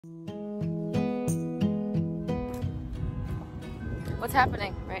What's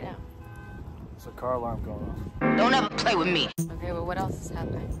happening right now? There's a car alarm going off. Don't ever play with me. Okay, well, what else is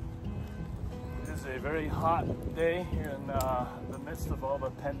happening? It is a very hot day here in the midst of all the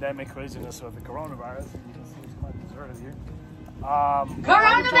pandemic craziness with the coronavirus. You can see it's quite deserted here.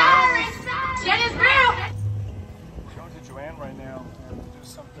 Coronavirus! Shit is real! I'm going to Joanne right now and do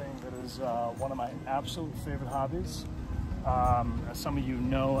something that is one of my absolute favorite hobbies. As some of you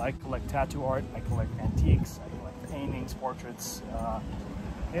know, I collect tattoo art, I collect antiques, I collect paintings, portraits,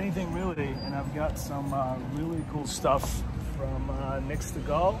 anything really, and I've got some really cool stuff from Next to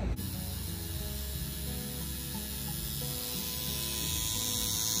Go.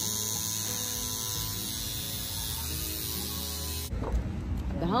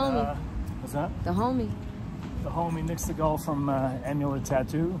 The homie. What's that? The homie. The homie Next to Go from Amulet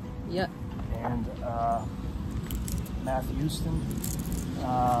Tattoo. Yep. And Matthew Houston.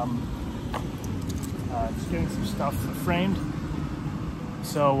 Just getting some stuff framed.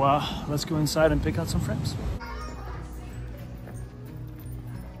 So let's go inside and pick out some frames.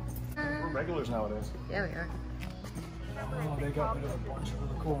 We're regulars nowadays. Yeah, we are. Oh, they got rid of a bunch of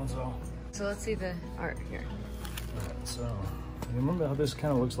really cool ones though. So let's see the art here. Alright, so you remember how this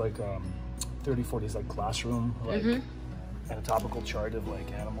kind of looks like 3040s like classroom, like anatomical chart of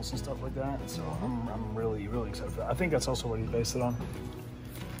like animals and stuff like that. So I'm really excited for that. I think that's also what he based it on.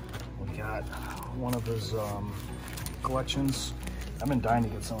 We got one of his collections. I've been dying to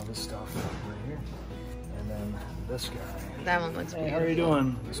get some of this stuff right here. And then this guy. That one looks beautiful. How are you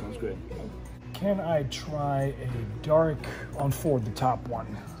doing? This one's great. Can I try a dark on Ford, the top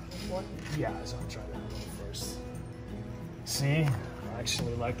one? What? Yeah, so I'll try that one first. See? I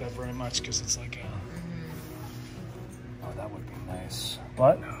actually like that very much because it's like a... Oh, that would be nice.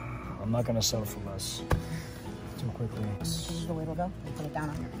 But I'm not going to settle for less too quickly. This is the way it'll go. Put it down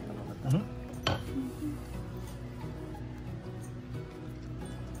on here.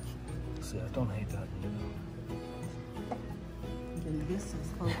 See, I don't hate that. Then this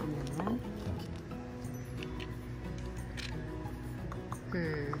is on your hand.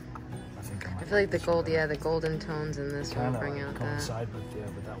 I think I feel like the gold, yeah, the golden tones in this one bring out that. Coincide with, yeah,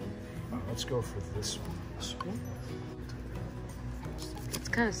 but that one. Let's go for this one. This one. It's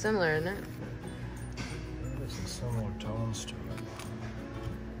kind of similar, isn't it? There's some similar tones to it.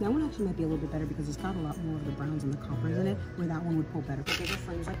 That one actually might be a little bit better because it's got a lot more of the browns and the coppers in it, where that one would pull better. But bigger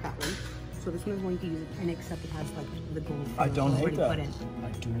frames like that one. So this one is going to use it, and except it has like the gold. I don't hate that. Put in. I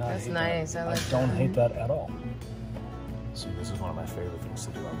do not That's hate nice. that. I like I don't hate that at all. See, this is one of my favorite things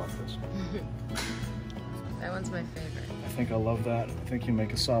to do. I love this. That one's my favorite. I think I love that. I think you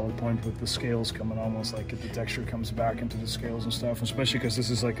make a solid point with the scales coming almost like the texture comes back into the scales and stuff, especially because this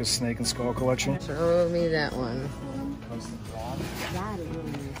is like a snake and skull collection. Show me that one. That is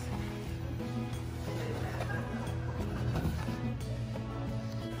really nice.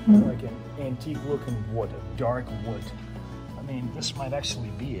 Like an antique looking wood, a dark wood. I mean, this might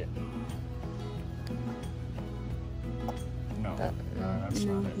actually be it. No, that's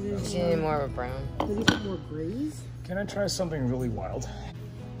not it. You need more of a brown. Does it have more grays? Can I try something really wild?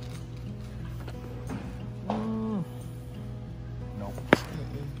 Nope.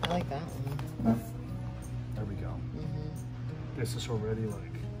 I like that one. There we go. This is already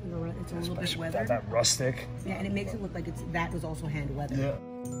like... It's a little bit weathered. That rustic. Yeah, and it makes it look like that was also hand weathered. Yeah.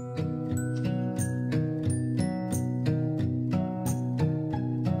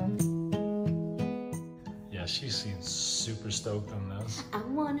 Yeah, she seems super stoked on this. I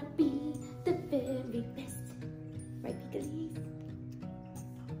wanna be the very best. Right, Pickles?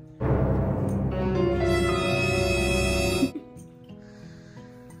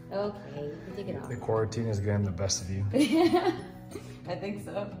 Okay, you can take it off. The quarantine is getting the best of you. I think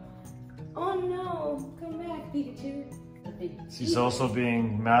so. Oh no, come back, Pikachu. She's also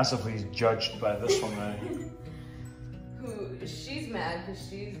being massively judged by this one, right? Who? She's mad because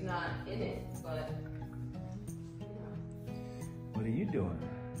she's not in it, but... What are you doing?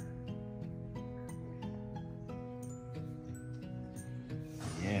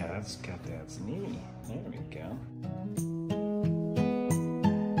 Yeah, that's got that knee. There we go.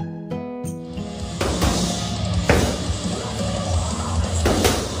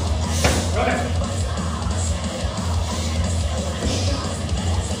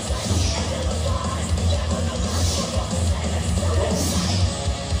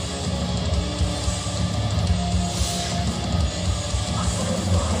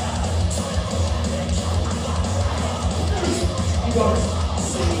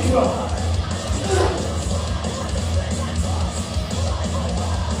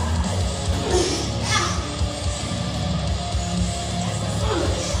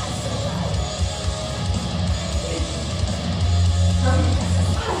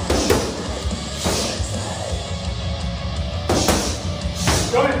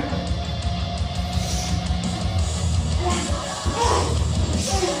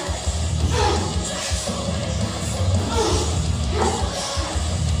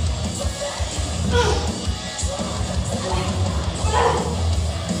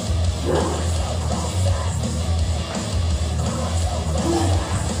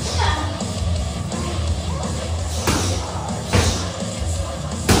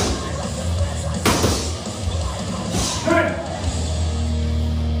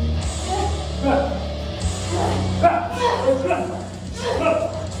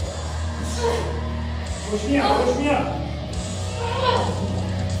 Push me out, push me out.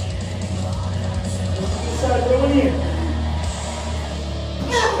 This side, go in here.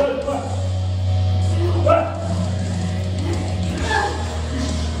 Good, what? What?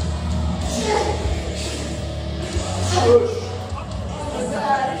 Push.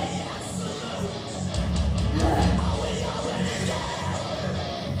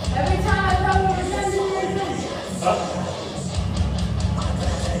 Every time I thought we were done, we were done.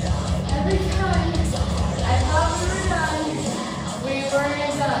 Every time I thought we were done, we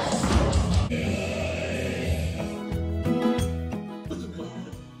weren't done.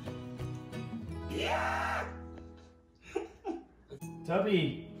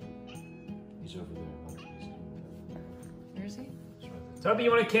 Tubby. He's over there. Where is he? Tubby,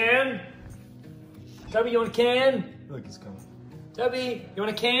 you want a can? Tubby, you want a can? Look, he's coming. Tubby, you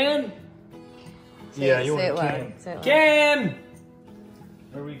want a can? Say it loud. Say it loud. Can!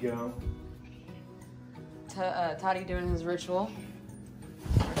 There we go. Toddy doing his ritual.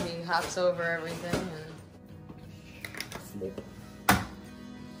 Where he hops over everything and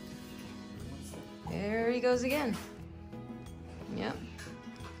there he goes again. Yep.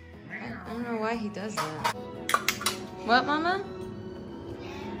 I don't know why he does that. What, Mama?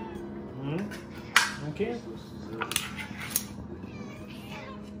 Hmm? Okay.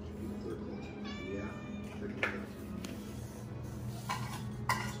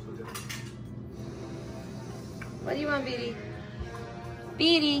 What do you want, Beady?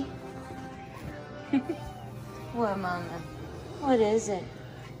 Beady! What, Mama? What is it?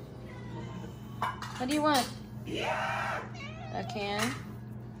 What do you want? A can?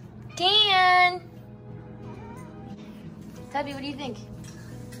 Can! Tubby, what do you think?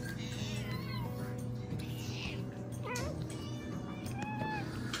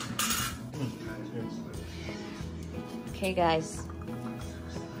 Okay, guys.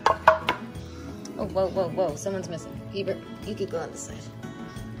 Oh, whoa, whoa, whoa. Someone's missing. Hebert, you could go on this side.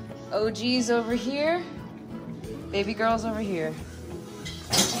 OG's over here. Baby girl's over here.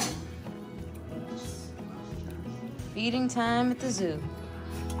 Feeding time at the zoo.